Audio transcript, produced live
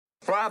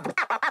Welcome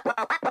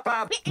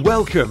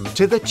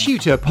to the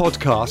Tutor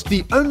Podcast,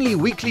 the only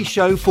weekly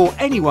show for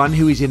anyone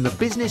who is in the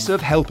business of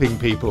helping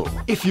people.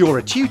 If you're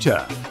a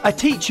tutor, a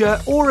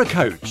teacher, or a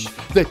coach,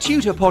 the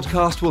Tutor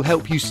Podcast will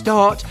help you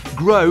start,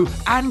 grow,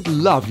 and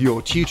love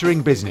your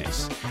tutoring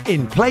business.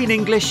 In plain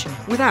English,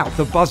 without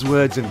the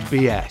buzzwords and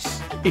BS.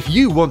 If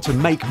you want to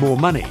make more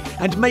money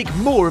and make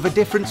more of a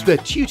difference, the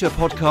Tutor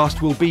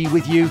Podcast will be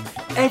with you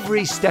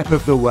every step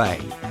of the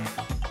way.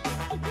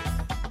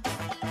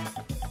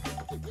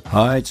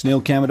 Hi, it's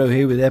Neil Camado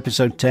here with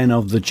episode 10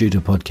 of the Tutor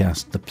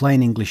Podcast, the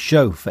plain English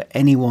show for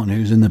anyone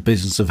who's in the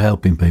business of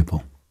helping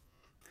people.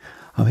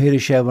 I'm here to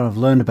share what I've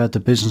learned about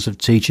the business of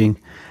teaching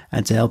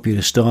and to help you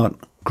to start,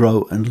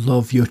 grow and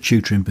love your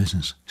tutoring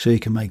business so you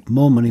can make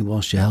more money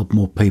whilst you help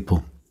more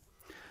people.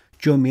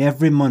 Join me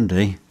every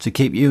Monday to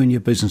keep you and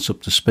your business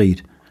up to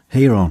speed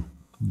here on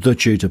the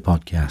Tutor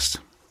Podcast.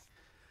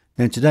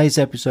 Now, in today's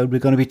episode, we're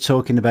going to be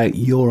talking about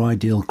your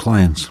ideal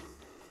clients.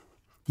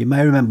 You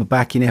may remember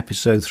back in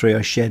episode 3,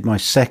 I shared my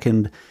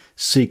second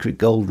secret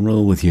golden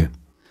rule with you,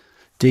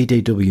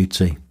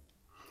 DDWT.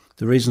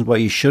 The reasons why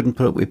you shouldn't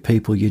put up with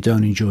people you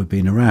don't enjoy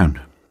being around.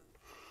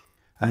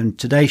 And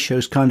today's show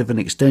is kind of an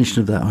extension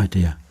of that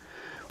idea.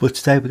 But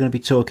today we're going to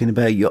be talking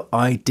about your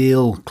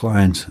ideal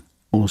client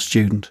or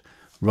student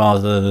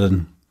rather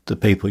than the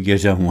people you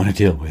don't want to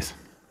deal with.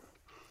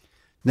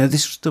 Now,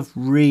 this stuff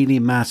really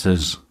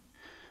matters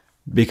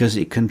because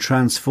it can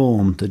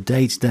transform the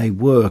day-to-day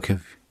work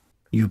of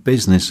your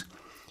business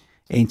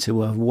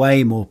into a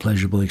way more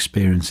pleasurable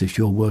experience if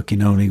you're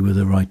working only with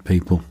the right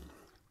people.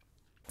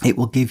 It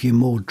will give you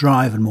more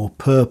drive and more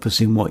purpose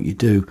in what you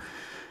do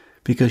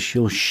because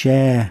you'll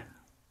share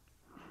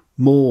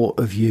more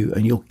of you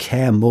and you'll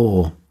care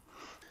more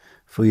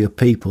for your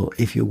people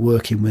if you're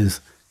working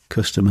with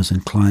customers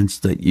and clients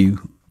that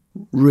you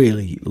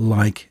really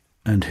like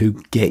and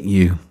who get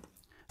you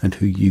and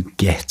who you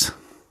get.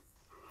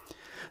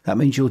 That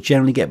means you'll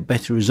generally get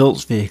better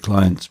results for your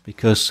clients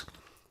because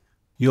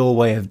your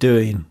way of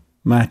doing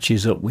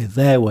matches up with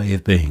their way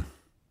of being.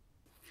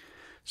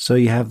 So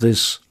you have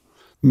this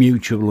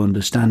mutual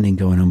understanding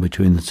going on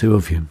between the two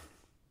of you.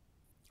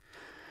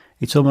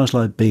 It's almost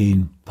like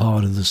being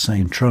part of the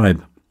same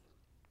tribe.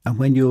 And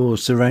when you're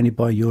surrounded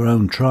by your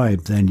own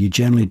tribe, then you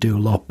generally do a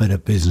lot better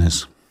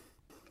business.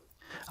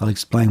 I'll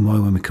explain why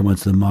when we come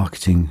onto the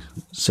marketing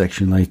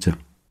section later.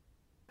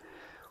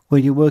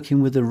 When you're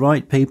working with the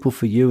right people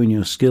for you and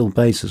your skill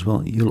base as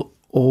well, you'll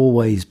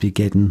always be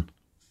getting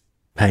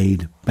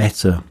paid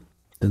better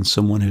than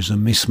someone who's a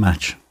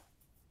mismatch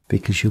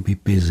because you'll be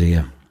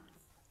busier.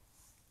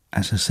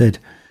 As I said,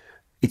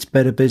 it's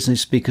better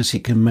business because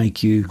it can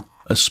make you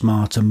a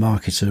smarter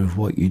marketer of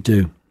what you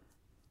do.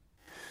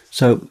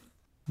 So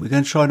we're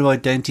going to try to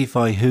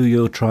identify who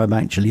your tribe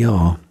actually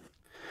are,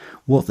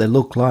 what they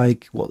look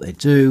like, what they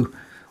do,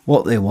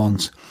 what they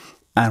want,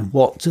 and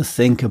what to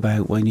think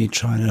about when you're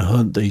trying to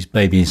hunt these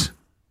babies.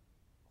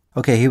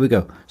 Okay, here we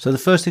go. So the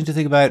first thing to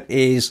think about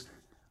is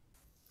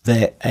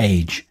their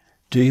age.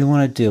 Do you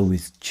want to deal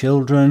with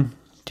children?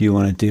 Do you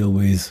want to deal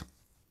with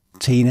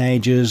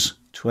teenagers,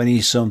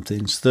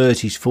 20-somethings,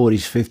 30s,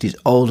 40s, 50s,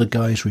 older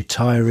guys,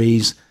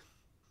 retirees?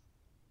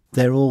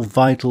 They're all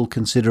vital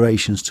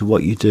considerations to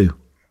what you do.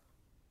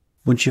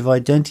 Once you've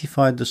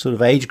identified the sort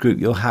of age group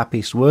you're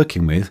happiest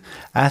working with,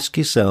 ask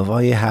yourself,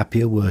 are you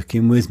happier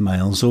working with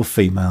males or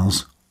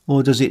females?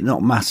 Or does it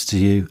not matter to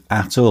you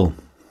at all?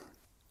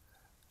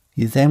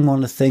 You then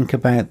want to think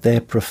about their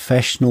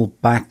professional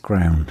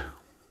background.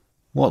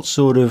 What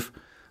sort of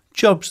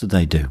jobs do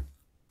they do?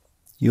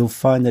 You'll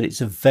find that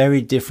it's a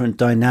very different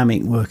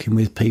dynamic working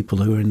with people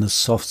who are in the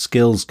soft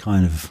skills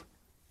kind of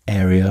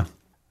area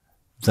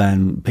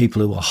than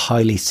people who are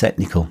highly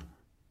technical.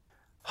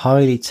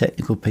 Highly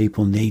technical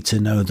people need to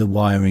know the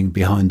wiring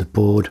behind the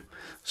board.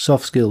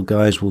 Soft skill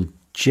guys will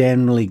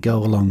generally go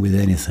along with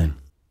anything.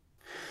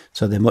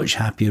 So they're much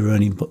happier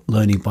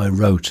learning by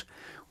rote,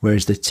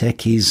 whereas the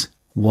techies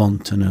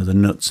want to know the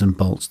nuts and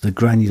bolts, the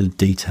granular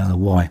detail of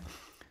why.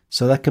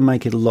 So that can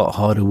make it a lot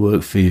harder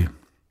work for you.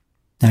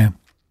 Now,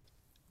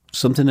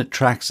 something that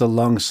tracks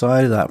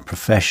alongside of that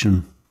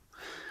profession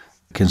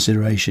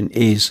consideration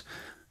is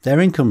their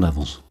income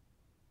levels.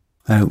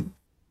 Now,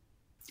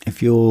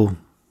 if you're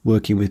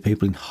working with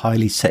people in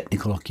highly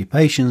technical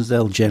occupations,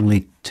 they'll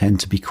generally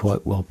tend to be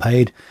quite well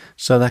paid,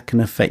 so that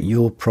can affect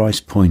your price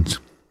point.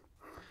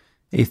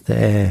 If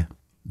they're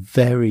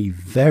very,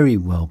 very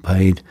well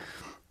paid,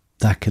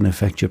 that can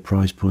affect your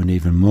price point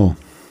even more.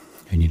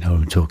 And you know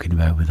what I'm talking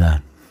about with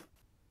that.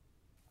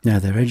 Now,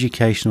 their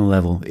educational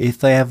level, if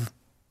they have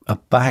a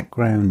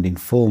background in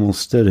formal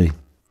study,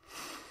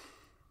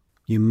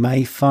 you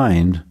may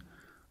find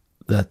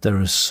that there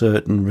are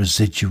certain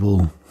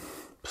residual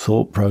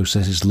thought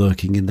processes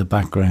lurking in the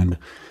background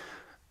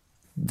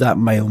that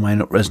may or may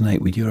not resonate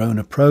with your own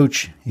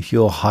approach. If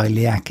you're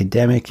highly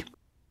academic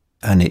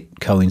and it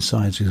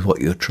coincides with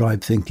what your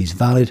tribe think is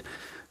valid,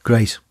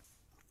 great.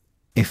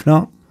 If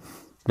not,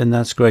 then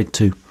that's great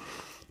too.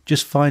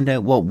 Just find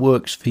out what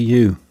works for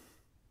you.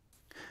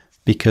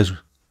 Because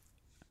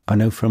I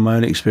know from my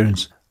own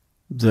experience,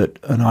 that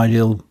an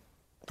ideal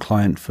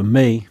client for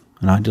me,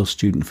 an ideal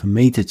student for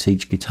me to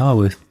teach guitar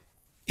with,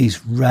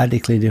 is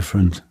radically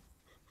different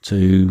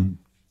to,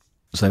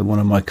 say, one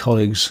of my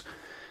colleagues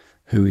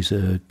who is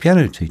a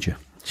piano teacher.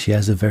 She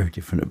has a very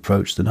different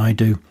approach than I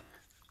do.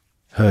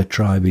 Her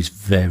tribe is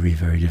very,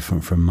 very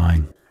different from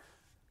mine.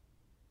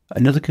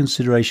 Another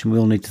consideration we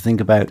all need to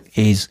think about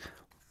is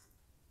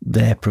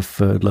their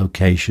preferred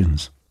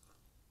locations.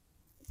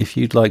 If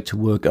you'd like to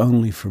work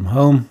only from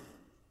home,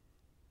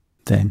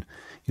 then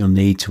you'll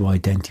need to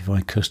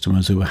identify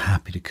customers who are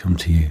happy to come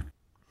to you.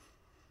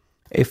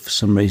 If for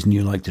some reason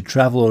you like to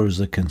travel or as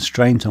a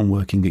constraint on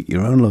working at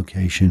your own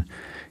location,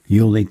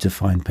 you'll need to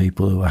find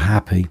people who are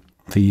happy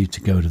for you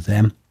to go to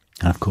them.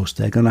 And of course,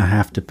 they're going to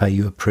have to pay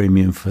you a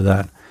premium for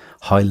that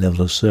high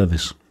level of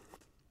service.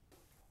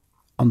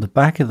 On the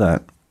back of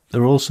that,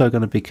 there are also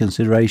going to be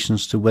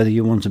considerations to whether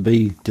you want to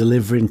be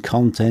delivering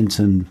content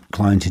and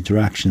client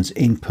interactions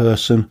in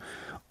person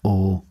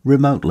or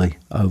remotely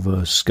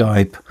over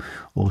Skype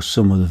or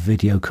some other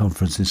video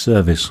conferencing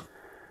service.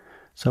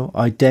 So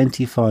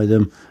identify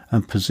them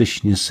and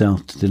position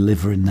yourself to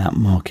deliver in that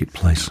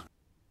marketplace.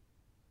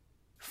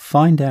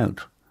 Find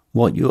out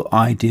what your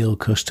ideal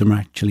customer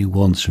actually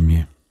wants from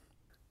you.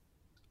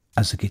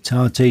 As a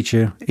guitar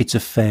teacher, it's a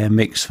fair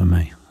mix for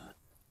me.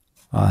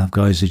 I have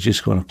guys who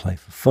just want to play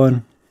for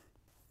fun,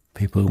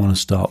 people who want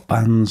to start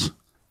bands,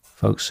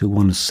 folks who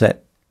want to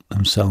set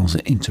themselves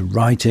into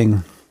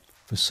writing.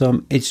 For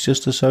some, it's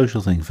just a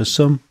social thing. For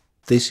some,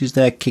 this is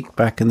their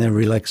kickback and their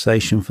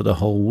relaxation for the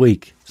whole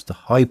week. It's the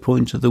high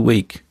point of the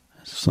week.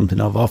 It's something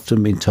I've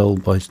often been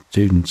told by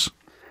students.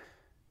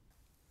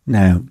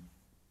 Now,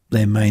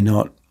 they may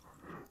not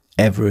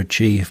ever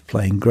achieve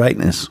playing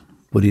greatness,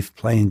 but if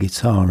playing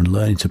guitar and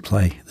learning to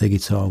play the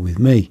guitar with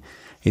me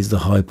is the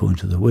high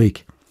point of the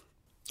week,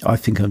 I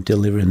think I'm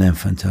delivering them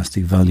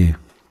fantastic value.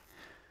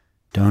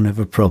 Don't have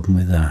a problem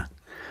with that.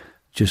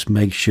 Just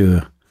make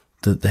sure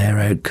that their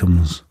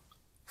outcomes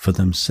for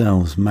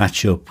themselves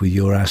match up with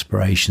your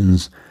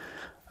aspirations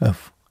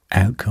of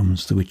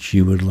outcomes to which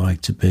you would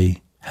like to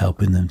be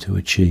helping them to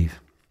achieve.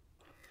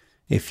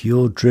 If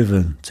you're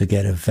driven to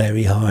get a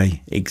very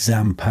high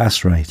exam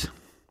pass rate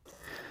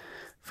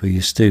for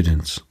your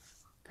students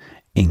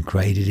in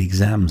graded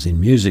exams in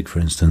music, for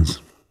instance,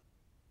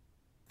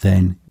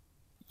 then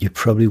you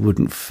probably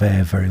wouldn't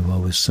fare very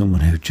well with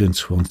someone who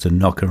just wants to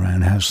knock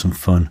around, have some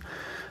fun,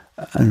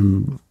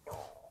 and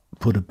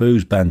put a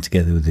booze band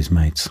together with his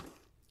mates.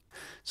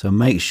 So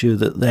make sure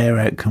that their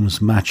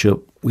outcomes match up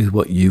with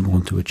what you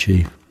want to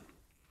achieve.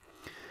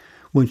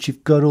 Once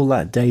you've got all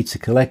that data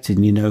collected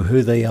and you know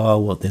who they are,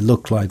 what they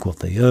look like, what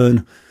they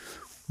earn,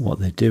 what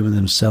they're doing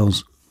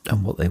themselves,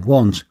 and what they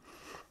want,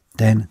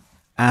 then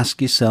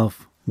ask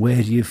yourself,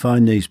 where do you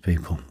find these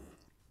people?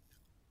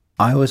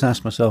 I always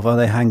ask myself, are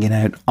they hanging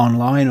out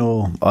online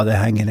or are they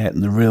hanging out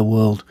in the real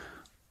world?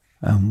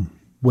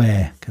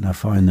 Where can I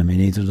find them in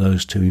either of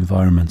those two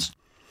environments?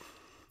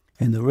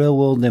 In the real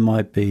world, they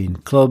might be in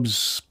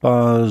clubs,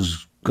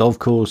 bars, golf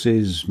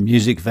courses,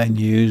 music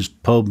venues,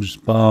 pubs,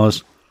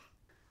 bars,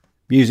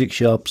 music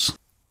shops.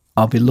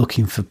 I'll be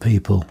looking for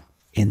people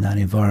in that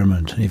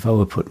environment. And if I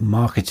were putting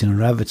marketing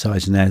or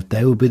advertising out,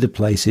 they would be the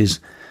places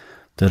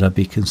that I'd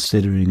be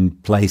considering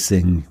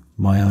placing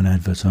my own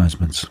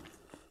advertisements.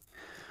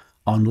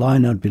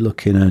 Online, I'd be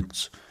looking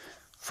at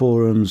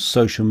forums,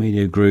 social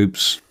media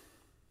groups,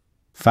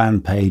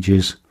 fan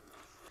pages,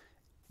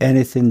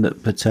 anything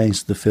that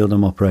pertains to the field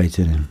I'm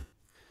operating in.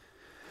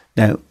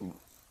 Now,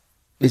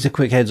 here's a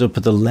quick heads up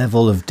of the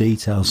level of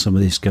detail some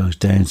of this goes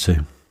down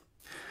to.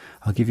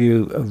 I'll give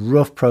you a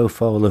rough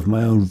profile of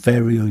my own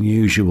very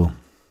unusual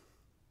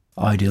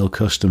ideal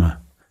customer,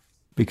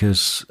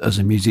 because as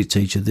a music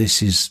teacher,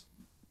 this is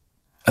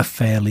a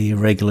fairly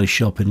irregular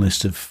shopping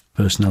list of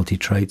personality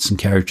traits and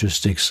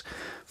characteristics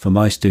for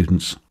my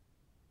students.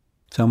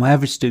 So my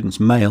average student's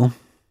male,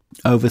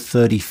 over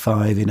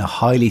 35, in a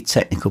highly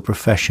technical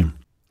profession.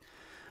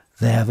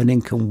 They have an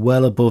income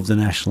well above the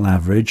national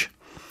average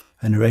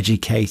and are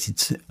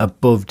educated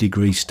above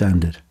degree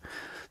standard.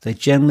 They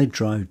generally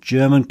drive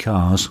German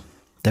cars,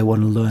 they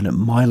want to learn at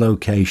my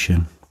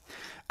location,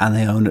 and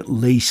they own at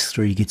least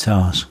 3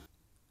 guitars.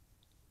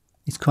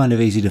 It's kind of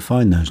easy to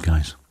find those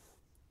guys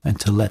and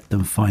to let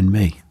them find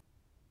me.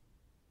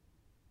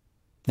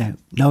 Now,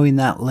 knowing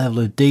that level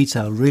of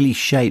detail really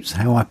shapes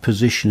how I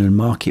position and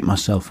market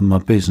myself and my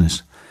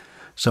business.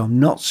 So I'm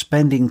not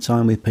spending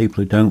time with people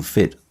who don't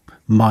fit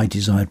my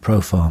desired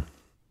profile.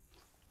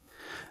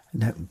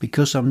 Now,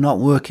 because I'm not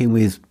working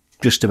with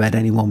just about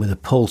anyone with a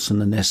pulse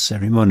and the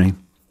necessary money,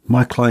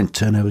 my client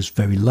turnover is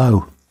very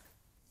low.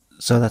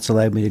 So that's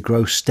allowed me to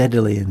grow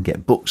steadily and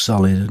get booked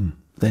solid and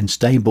then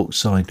stay booked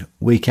solid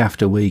week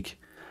after week,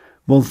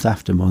 month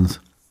after month,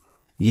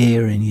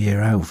 year in,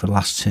 year out for the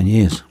last 10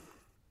 years.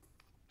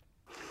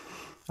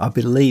 I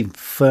believe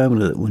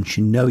firmly that once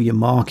you know your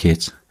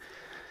market,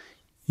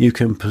 you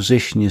can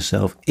position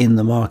yourself in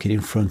the market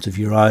in front of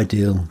your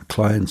ideal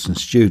clients and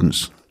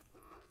students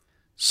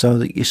so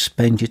that you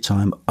spend your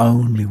time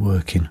only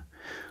working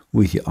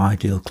with your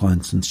ideal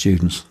clients and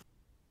students.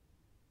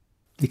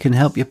 It can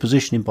help your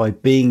positioning by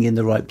being in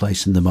the right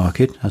place in the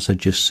market, as I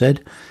just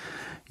said,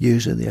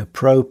 using the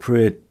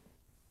appropriate,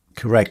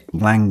 correct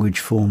language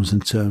forms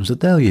and terms that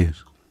they'll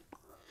use.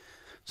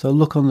 So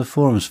look on the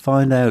forums,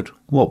 find out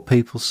what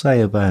people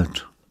say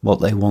about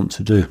what they want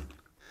to do.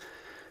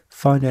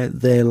 Find out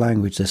their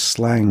language, their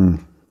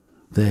slang,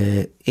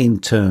 their in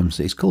terms.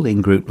 It's called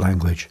in-group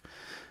language.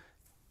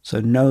 So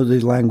know the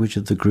language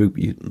of the group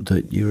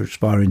that you're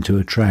aspiring to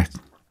attract.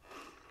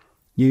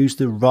 Use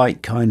the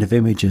right kind of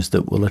images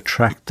that will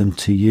attract them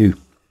to you.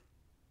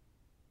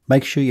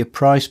 Make sure your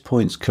price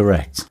point's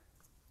correct.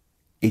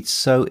 It's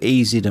so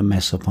easy to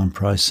mess up on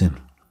pricing.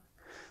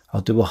 I'll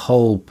do a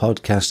whole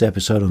podcast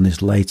episode on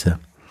this later.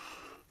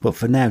 But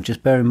for now,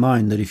 just bear in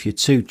mind that if you're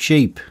too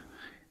cheap,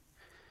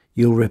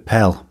 you'll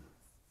repel.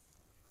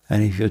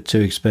 And if you're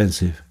too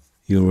expensive,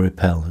 you'll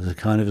repel. There's a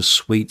kind of a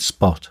sweet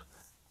spot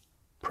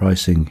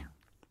pricing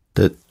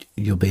that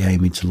you'll be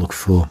aiming to look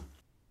for.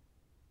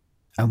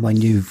 And when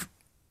you've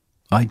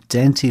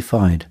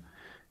identified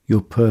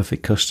your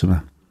perfect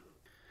customer,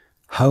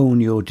 hone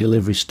your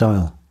delivery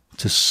style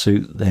to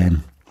suit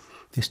them.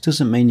 This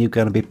doesn't mean you're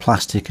going to be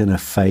plastic and a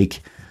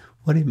fake.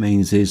 What it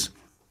means is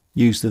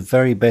use the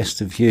very best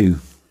of you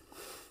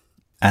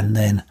and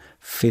then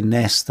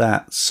finesse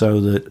that so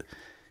that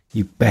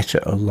you better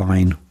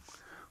align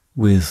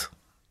with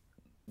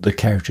the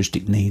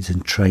characteristic needs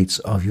and traits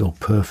of your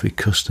perfect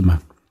customer.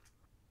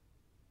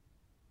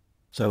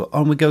 So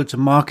on we go to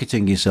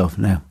marketing yourself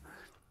now.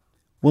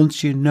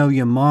 Once you know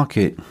your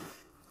market,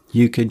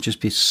 you can just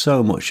be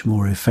so much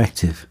more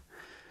effective.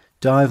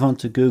 Dive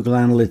onto Google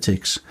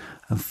Analytics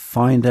and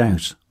find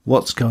out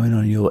what's going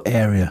on in your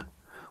area.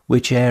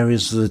 Which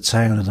areas of the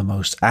town are the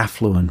most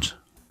affluent?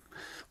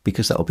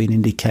 Because that will be an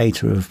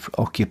indicator of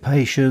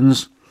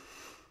occupations.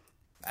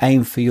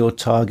 Aim for your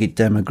target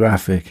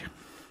demographic.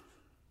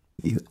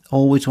 You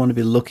always want to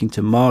be looking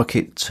to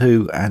market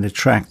to and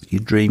attract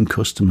your dream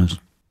customers.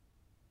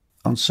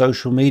 On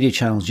social media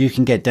channels, you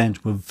can get down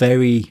to a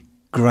very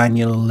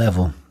granular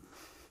level.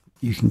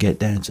 You can get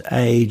down to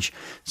age,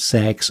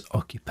 sex,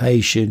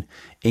 occupation,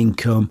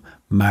 income,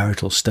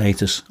 marital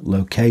status,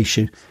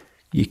 location.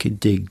 You can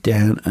dig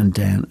down and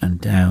down and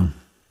down.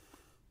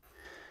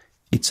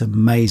 It's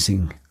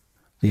amazing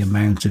the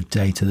amount of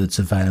data that's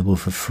available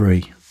for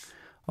free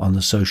on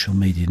the social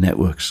media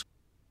networks.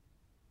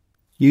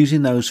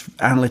 Using those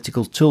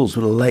analytical tools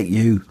will let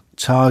you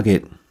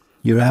target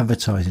your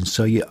advertising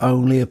so you're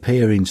only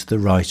appearing to the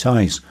right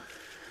eyes.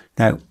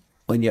 Now,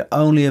 when you're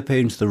only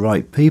appearing to the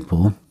right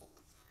people,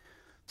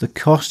 the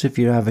cost of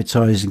your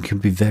advertising can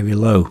be very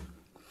low.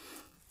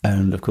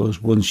 And of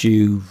course, once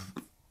you've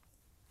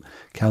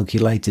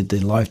calculated the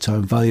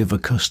lifetime value of a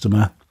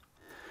customer,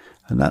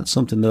 and that's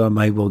something that I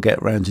may well get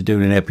around to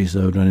doing an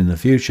episode on in the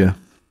future,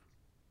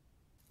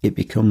 it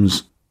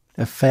becomes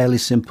a fairly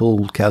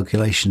simple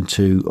calculation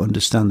to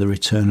understand the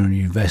return on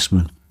your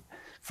investment.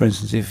 For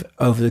instance, if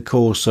over the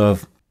course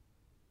of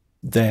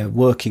their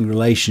working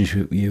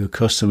relationship with you, a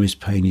customer is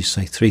paying you,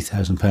 say,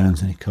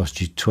 £3,000 and it costs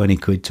you 20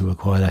 quid to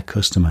acquire that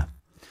customer,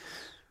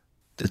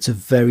 that's a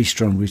very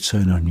strong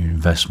return on your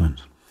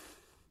investment.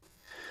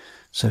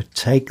 So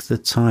take the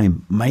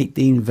time, make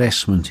the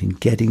investment in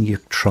getting your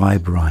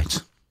tribe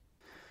right.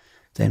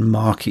 Then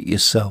market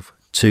yourself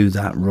to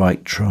that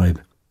right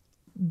tribe,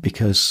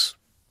 because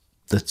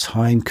the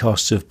time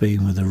cost of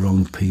being with the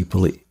wrong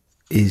people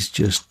is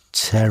just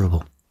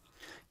terrible.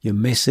 You're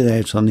missing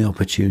out on the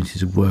opportunity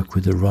to work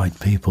with the right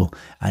people,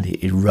 and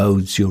it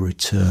erodes your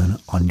return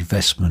on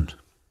investment.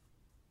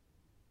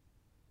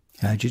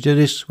 How do you do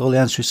this? Well, the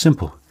answer is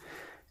simple.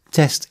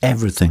 Test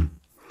everything.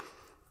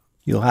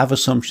 You'll have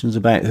assumptions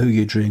about who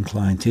your dream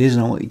client is,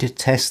 and I want you to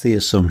test the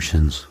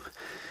assumptions.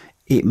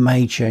 It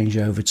may change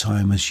over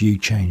time as you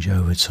change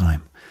over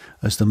time,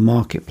 as the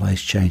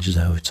marketplace changes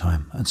over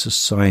time, and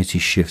society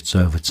shifts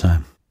over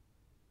time.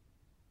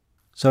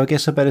 So I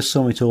guess I better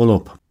sum it all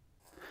up.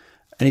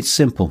 And it's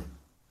simple.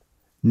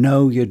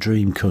 Know your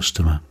dream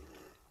customer.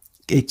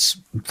 It's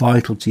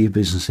vital to your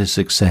business's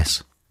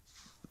success.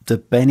 The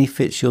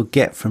benefits you'll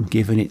get from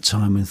giving it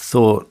time and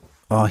thought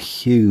are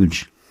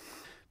huge,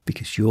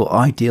 because your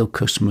ideal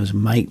customers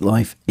make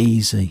life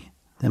easy.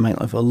 They make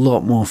life a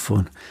lot more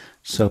fun.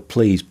 So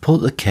please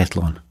put the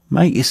kettle on,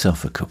 make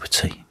yourself a cup of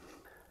tea.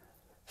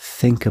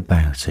 Think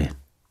about it.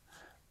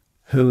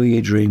 Who are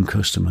your dream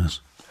customers?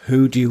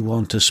 Who do you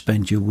want to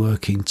spend your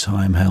working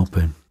time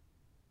helping?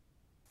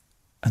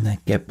 And then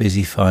get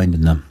busy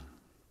finding them.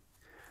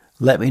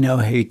 Let me know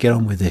how you get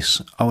on with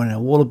this. I want to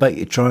know all about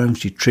your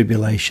triumphs, your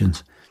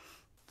tribulations.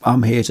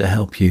 I'm here to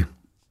help you.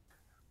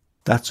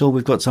 That's all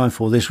we've got time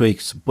for this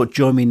week, but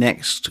join me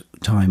next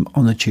time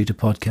on the Tutor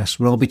Podcast,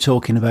 where I'll be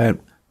talking about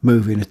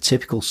moving a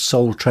typical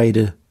sole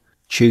trader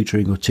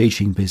tutoring or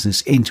teaching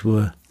business into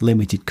a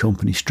limited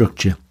company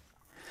structure,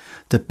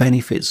 the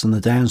benefits and the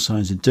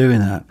downsides of doing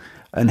that,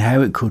 and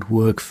how it could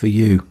work for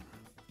you.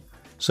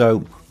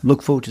 So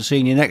look forward to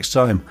seeing you next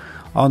time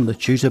on the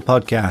Tutor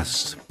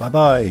Podcast.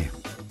 Bye-bye.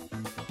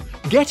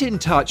 Get in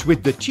touch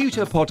with the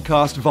Tutor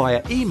Podcast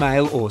via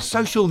email or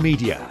social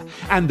media,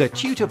 and the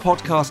Tutor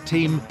Podcast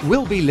team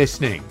will be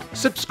listening.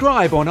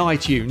 Subscribe on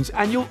iTunes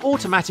and you'll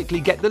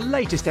automatically get the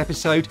latest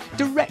episode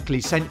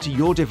directly sent to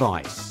your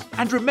device.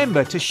 And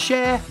remember to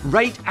share,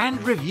 rate and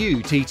review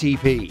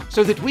TTP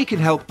so that we can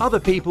help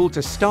other people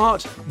to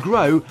start,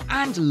 grow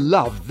and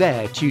love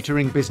their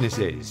tutoring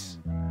businesses.